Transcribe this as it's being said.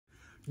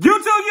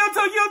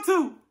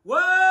YouTube. What?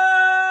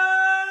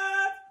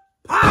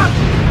 Pop!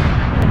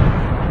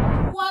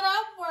 What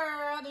up,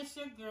 world? It's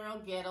your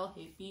girl, Ghetto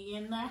Hippie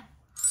in the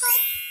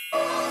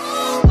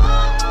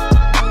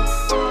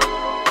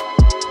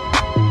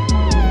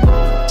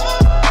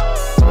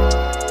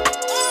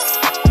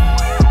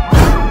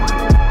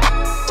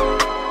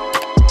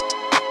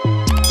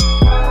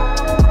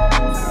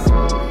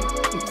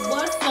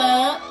What's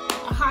up?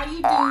 How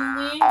you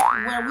doing?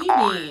 Where we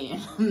been?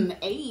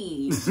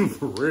 Hey.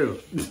 For real.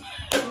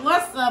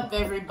 What's up,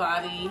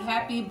 everybody?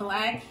 Happy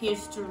Black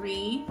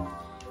History.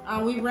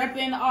 We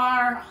repping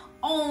our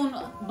own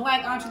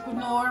Black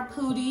entrepreneur,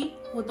 Pootie,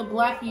 with the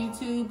Black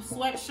YouTube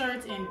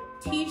sweatshirts and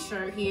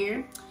t-shirt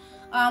here.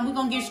 We're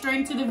gonna get straight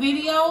into the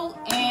video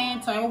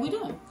and tell you what we're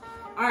doing.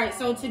 All right,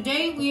 so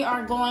today we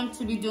are going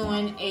to be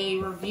doing a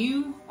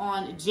review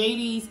on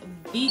JD's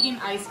vegan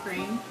ice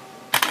cream.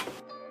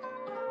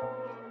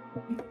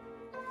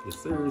 Yes,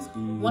 sir.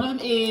 One of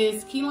them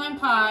is key lime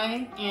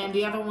pie, and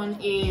the other one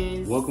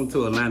is Welcome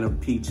to Atlanta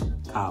Peach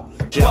Cobbler.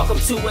 Welcome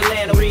to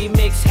Atlanta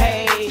remix,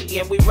 hey,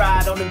 and we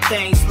ride on them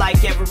things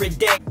like every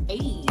day.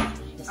 Hey.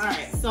 All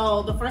right,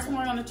 so the first one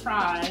we're gonna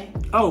try.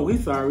 Oh, we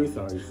sorry.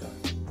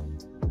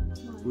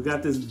 We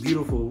got this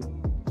beautiful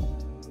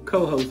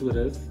co-host with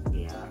us.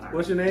 Yeah.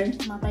 What's your name?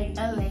 My baby,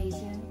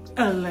 Alasia.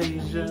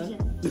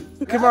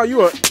 Come out,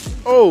 you are.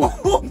 Oh.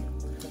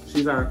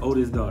 She's our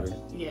oldest daughter.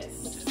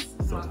 Yes.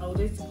 My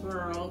oldest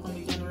girl gonna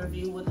be doing a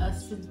review with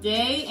us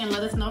today and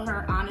let us know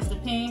her honest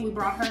opinion. We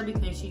brought her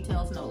because she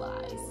tells no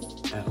lies.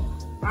 Oh.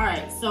 All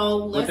right, so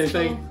let's What they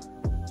say?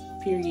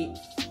 Period.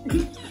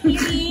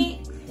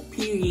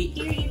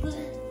 Period. All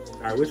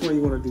right, which one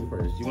you want to do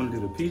first? You want to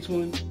do the peach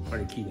one or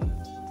the key one?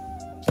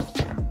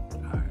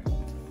 All right.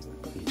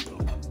 Here you go.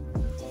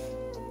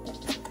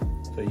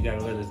 So you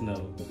gotta let us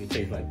know if it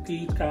tastes like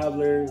peach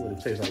cobbler, what it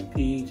tastes like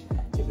peach,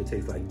 if it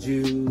tastes like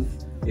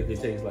juice, if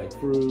it tastes like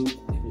fruit,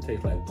 if it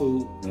tastes like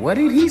poop. What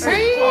did he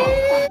say?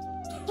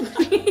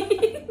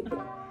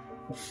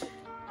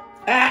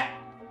 Ah!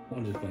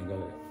 I'm just gonna go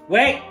there.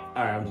 Wait!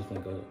 Alright, I'm just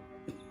gonna go there.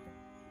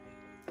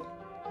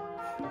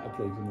 I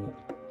played too much.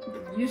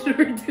 You sure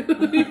do.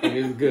 It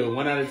is good.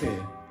 1 out of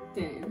 10.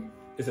 10.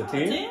 It's a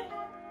 10? 10?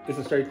 It's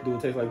a straight, do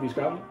it taste like peach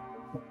cobbler?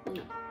 No.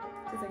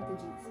 It's like the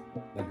juice.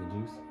 Like the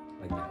juice?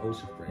 Like that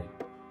ocean spray.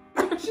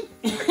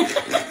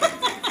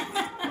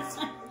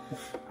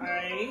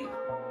 Alright.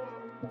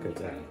 Good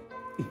time.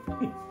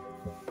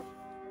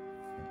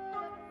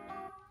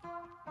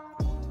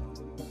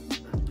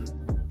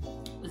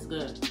 It's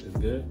good. It's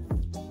good?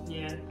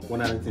 Yeah.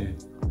 1 out of 10.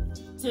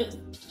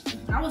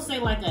 I would say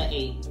like an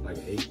 8. Like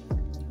an 8?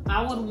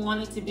 I would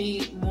want it to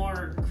be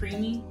more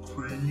creamy.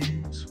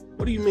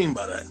 What do you mean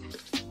by that?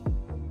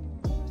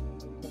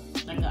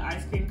 Like an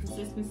ice cream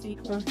consistency.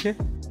 Okay.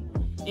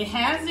 It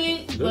has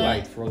it, They're but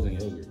like frozen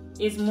yogurt.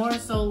 it's more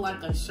so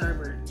like a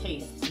sherbet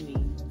taste to me.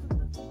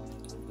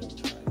 Let me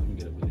try it. Let me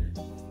get up here.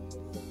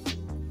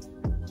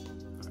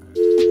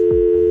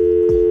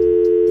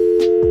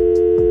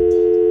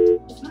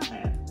 It's not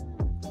bad.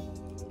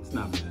 It's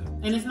not bad.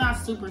 And it's not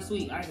super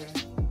sweet either.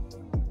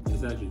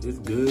 It's actually, it's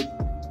good.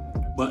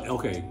 But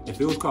okay,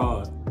 if it was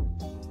called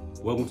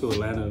Welcome to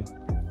Atlanta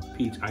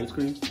Peach Ice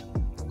Cream,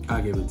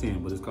 I'd give it a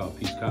 10, but it's called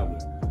Peach Cobbler.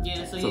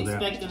 Yeah, so you're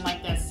expecting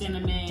like that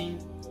cinnamon,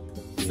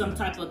 some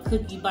type of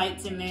cookie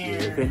bites in there.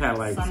 Yeah, if it had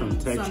like some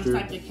texture. Some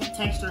type of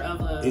texture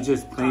of a It's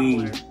just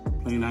plain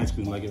ice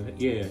cream. Like,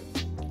 yeah.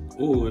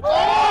 Ooh. If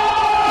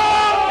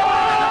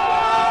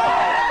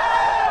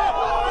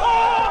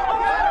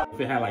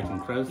it had like some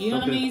crust. You know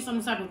what I mean?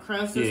 Some type of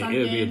crust or something.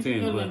 Yeah, it'd be a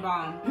 10. It would have been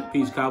bomb.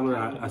 Peach Cobbler,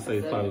 I say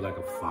it's probably like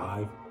a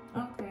 5.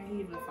 Okay, he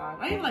give it a 5.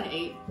 I give it like an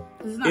 8.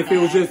 It's not If bad. it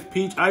was just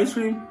peach ice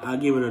cream, I'd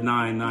give it a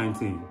 9,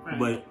 10. Right.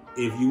 But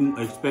if you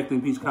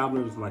expecting peach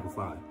cobbler, it's like a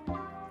 5.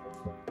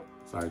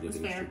 Sorry, It's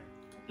that is fair.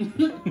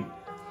 true.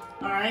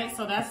 Alright,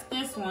 so that's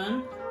this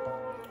one.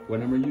 What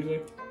number you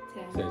say?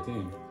 10. Say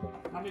 10.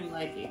 I really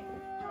like it.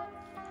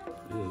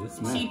 Yeah, it's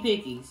She smack.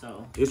 picky,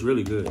 so. It's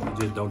really good. It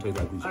just don't taste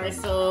like peach Alright,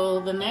 cobbler. so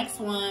the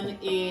next one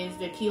is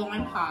the key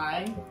lime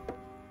pie.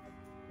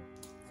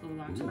 So we're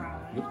gonna try.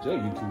 Look at your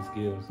YouTube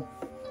skills.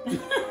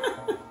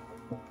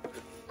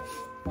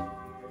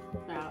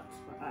 Now,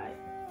 alright.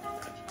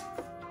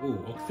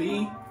 Ooh, oh,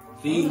 see? Ooh,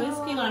 See? this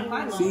key lime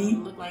pie See?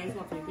 look like it's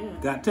gonna be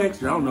good. Got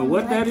texture. I don't know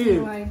what that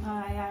is.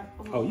 Pie.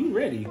 Oh, you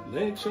ready?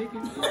 Leg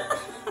shaking?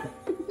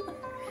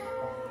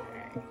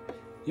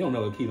 You don't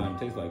know what key lime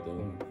tastes like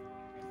though. Huh?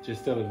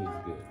 Just tell us if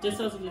it's good. Just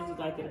so she just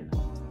like it or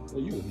not.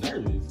 Well, you was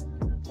nervous.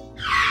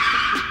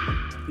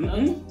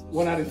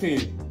 1 out of 10.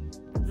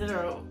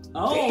 0.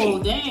 Oh,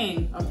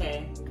 dang.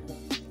 Okay.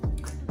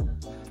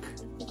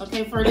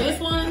 Okay, for this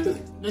one,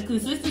 the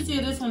consistency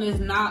of this one is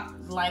not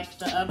like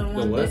the other one.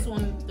 The what? This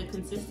one, the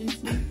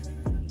consistency.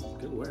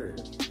 Good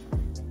word.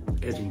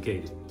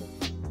 Educated.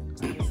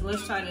 Okay, so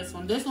let's try this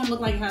one. This one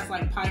looks like it has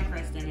like pie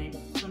crust in it.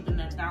 Something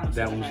that one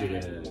That should one have should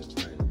had. have.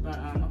 Right.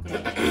 But,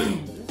 okay.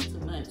 This is too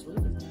much. What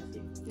if it's nasty?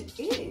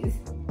 It is.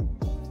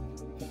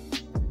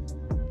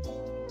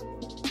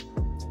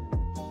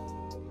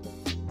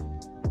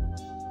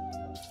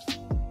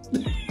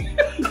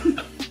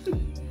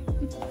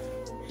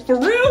 For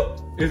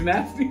real? It's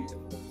nasty?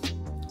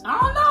 I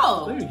don't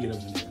know. Let me get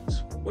up in there.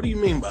 What do you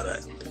mean by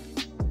that?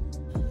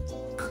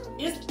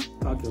 It's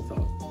Talk your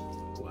talk.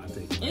 Well, I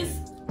take it.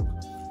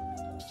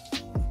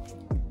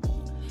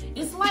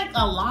 It's like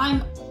a lime.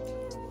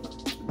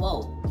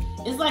 Whoa.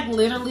 It's like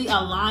literally a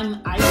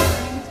lime ice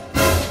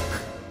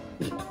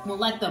cream. With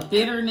like the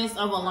bitterness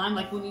of a lime.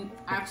 Like when you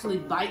actually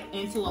bite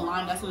into a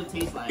lime, that's what it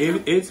tastes like.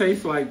 It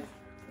tastes like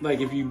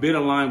if you bit a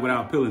lime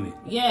without peeling it.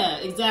 Yeah,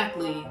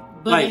 exactly.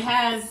 But Like- it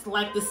has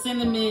like the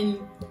cinnamon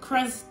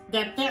crust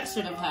that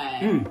should have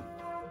had.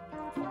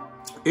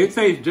 It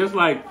tastes just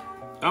like,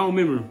 I don't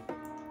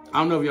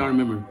know if y'all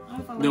remember. I don't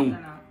know if I like it or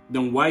not.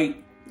 Them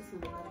white,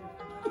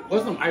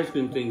 what's some ice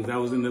cream things that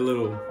was in the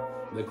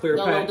clear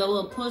pack? The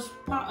little push,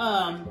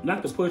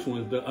 Not the push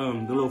ones, the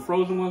little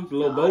frozen ones, the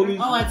little bowlies.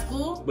 oh, at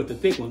school? But the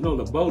thick ones, no,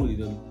 the bowlies,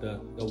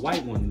 the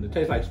white one that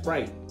tastes like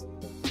Sprite.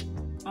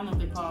 I don't know what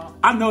they call.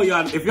 I know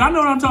y'all, if y'all know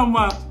what I'm talking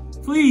about,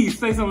 please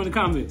say something in the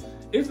comments.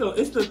 It's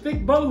the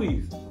thick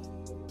bowlies.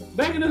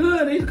 Back in the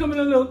hood, they used to come in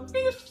a little,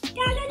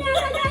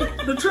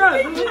 the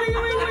truck.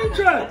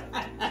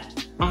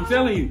 I'm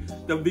telling you,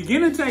 the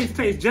beginning taste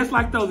tastes just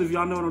like those if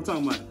y'all know what I'm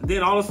talking about.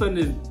 Then all of a sudden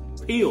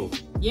it's peel.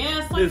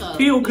 Yeah, it's like This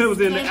peel comes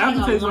in, the tastes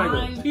aftertaste like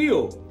lime a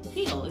peel.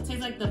 Peel. It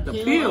tastes like the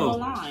peel, peel. of a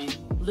lime.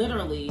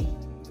 Literally.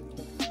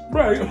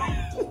 Bro.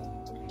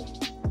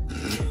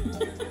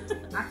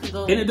 I could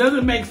go. And it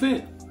doesn't make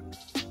sense.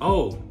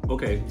 Oh,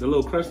 okay, the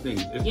little crust thing.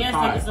 It's Yeah, the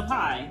pie. it's a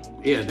pie.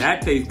 Yeah,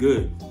 that tastes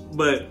good.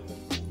 But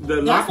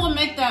That's what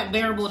makes that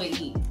bearable to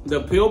eat.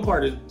 the peel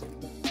part is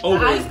The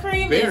ice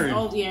cream overbearing.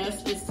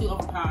 is, it's too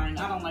overpowering.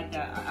 I don't like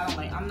that.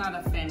 I'm not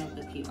a fan of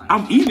the key lime.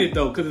 I'm eating it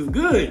though, because it's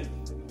good.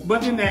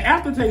 But then the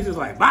aftertaste is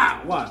like, wow,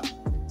 what?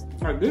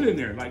 It's like good in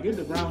there. Like, get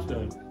the brown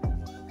stuff.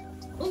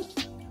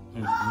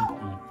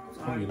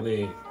 On your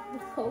leg.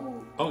 It's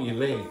cold. On your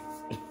leg.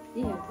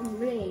 Yeah, I'm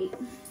ready.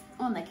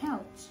 On the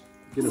couch.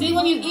 Get See,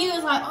 when you eat it,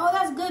 it's like, oh,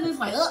 that's good. And it's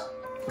like,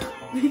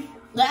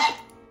 that.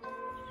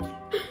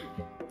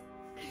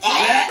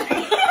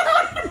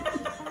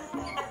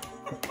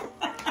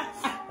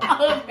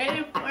 I'm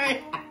ready for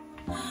it.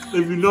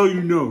 If you know,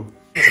 you know.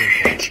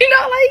 You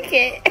don't like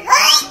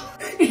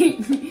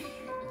it.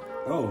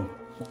 Oh,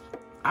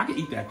 I can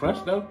eat that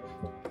crust though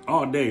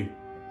all day.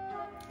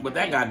 But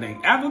that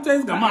goddamn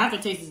aftertaste, got My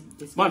aftertaste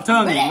is my disgusting.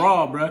 tongue is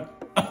raw, bruh.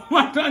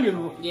 My tongue is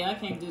raw. Yeah, I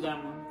can't do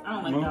that one. I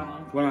don't like that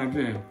one. What I'm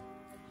saying.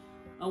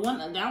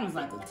 That one's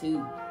like a 2.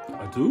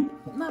 A 2?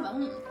 No, that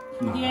one.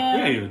 Nah, Yeah.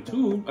 it ain't a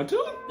 2. A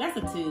 2? That's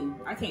a 2.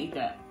 I can't eat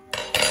that.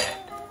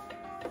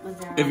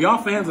 If y'all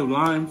fans of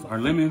limes or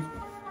lemons,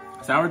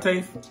 sour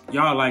taste,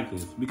 y'all like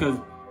this because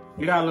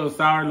you got a little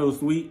sour, a little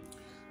sweet,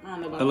 I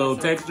don't know about a little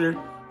that. texture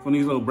from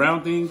these little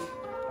brown things.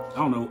 I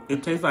don't know.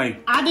 It tastes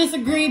like I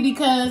disagree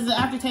because the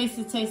aftertaste,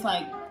 it tastes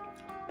like.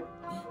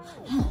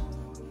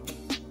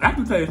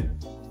 aftertaste.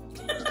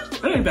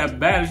 It ain't that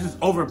bad. It's just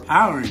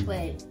overpowering.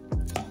 Wait.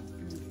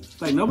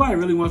 It's like nobody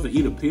really wants to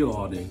eat a peel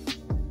all day.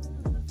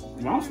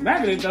 Well, I'm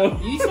smacking it though.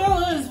 You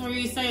sure is where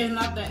you say it's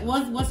not that.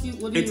 What do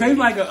you? It tastes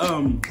like a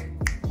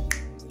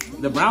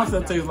The brown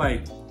stuff tastes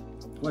like,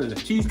 what is it?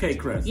 Cheesecake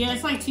crust. Yeah,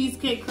 it's like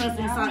cheesecake crust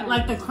inside.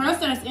 Like the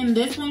crust that's in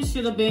this one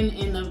should have been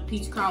in the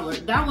peach cobbler.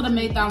 That would have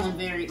made that one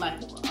very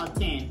like a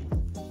 10. It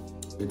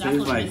That's tastes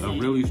what's like a missing.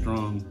 really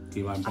strong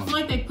key lime I pump. feel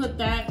like they put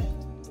that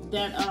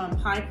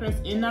pie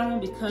crust in that one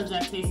because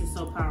that taste is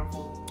so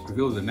powerful. If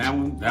it was in that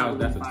one,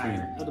 that's a 10.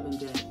 It would have been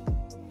good.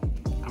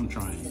 I'm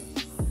trying.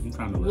 I'm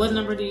trying to let What it.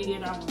 number do you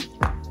get that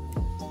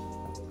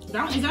one?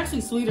 That one is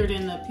actually sweeter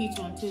than the peach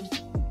one too.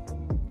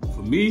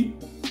 For me,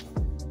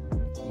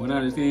 1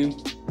 out of 10.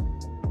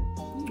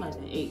 You like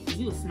an 8 because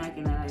you was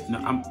smacking that ice. No,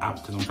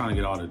 because I'm trying to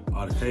get all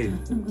the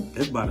taste.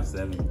 It's about a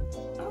 7.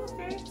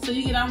 Okay. So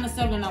you get that one a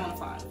 7 and that one a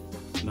 5.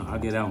 No, I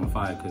get that one a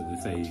 5 because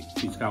it's a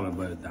peach cobbler,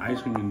 but the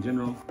ice cream in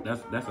general,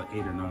 that's an 8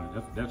 or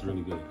 9. That's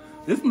really good.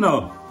 This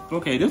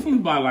one's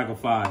about like a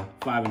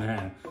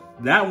 5.5.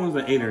 That one's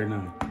an 8 or a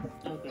 9.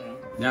 Okay.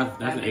 That's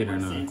That an 8 or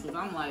makes 9. sense, 'cause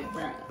I'm like,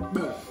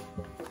 bruh.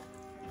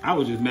 I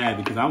was just mad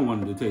because I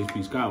wanted to taste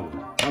peach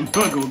cobbler. I'm not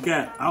gonna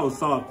cap. I was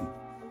salty.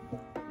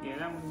 Yeah,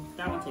 that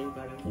one tastes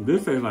better.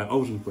 This tastes like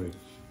ocean spray.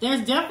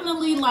 There's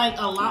definitely like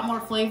a lot more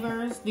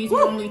flavors. These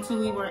were only 2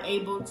 we were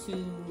able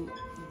to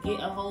get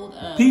a hold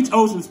of. Peach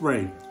ocean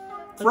spray.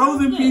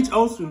 Frozen Yeah. peach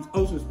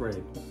ocean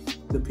spray.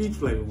 The peach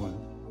flavor one.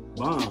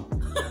 Bomb.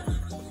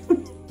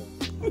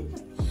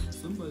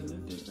 Somebody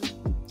looked at that.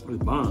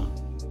 It's bomb.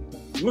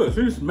 Look,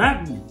 she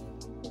smacked me.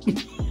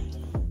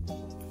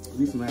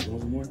 You smacked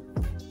one more?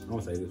 I'm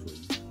gonna say this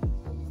one.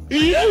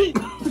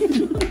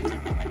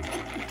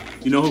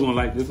 You know who's gonna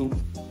like this one?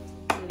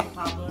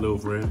 Papa, Little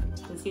friend.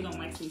 because he don't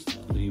like sweet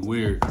stuff. He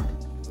weird.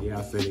 Yeah,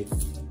 I said it.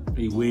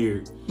 He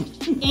weird.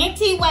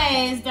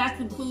 Anyways, that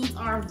concludes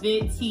our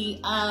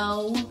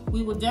video.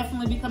 We will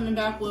definitely be coming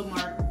back with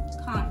more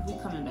we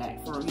coming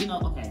back for,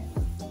 okay.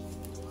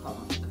 Hold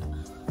on.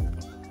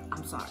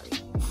 I'm sorry,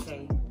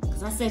 okay?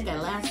 Because I said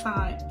that last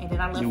time, and then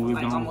I left Yeah, for we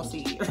like gone. almost a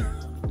year.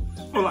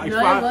 For like No,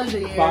 it was a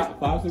year.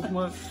 five, 6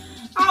 months.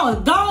 I was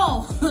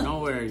gone.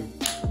 Don't worry.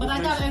 But I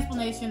got an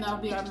explanation. That'll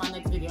be on my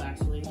next video,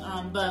 actually.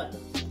 But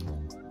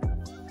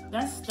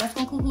that's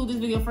gonna conclude this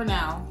video for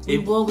now.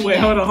 Hold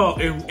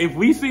on. If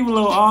we seem a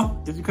little off,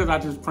 it's because I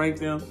just pranked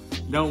them.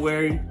 Don't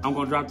worry, I'm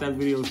gonna drop that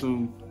video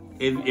soon.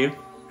 If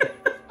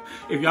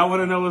y'all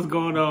want to know what's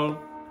going on,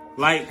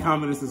 like,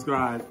 comment, and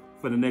subscribe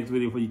for the next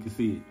video, so you can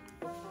see it.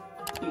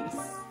 Peace.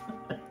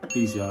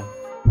 Peace, y'all.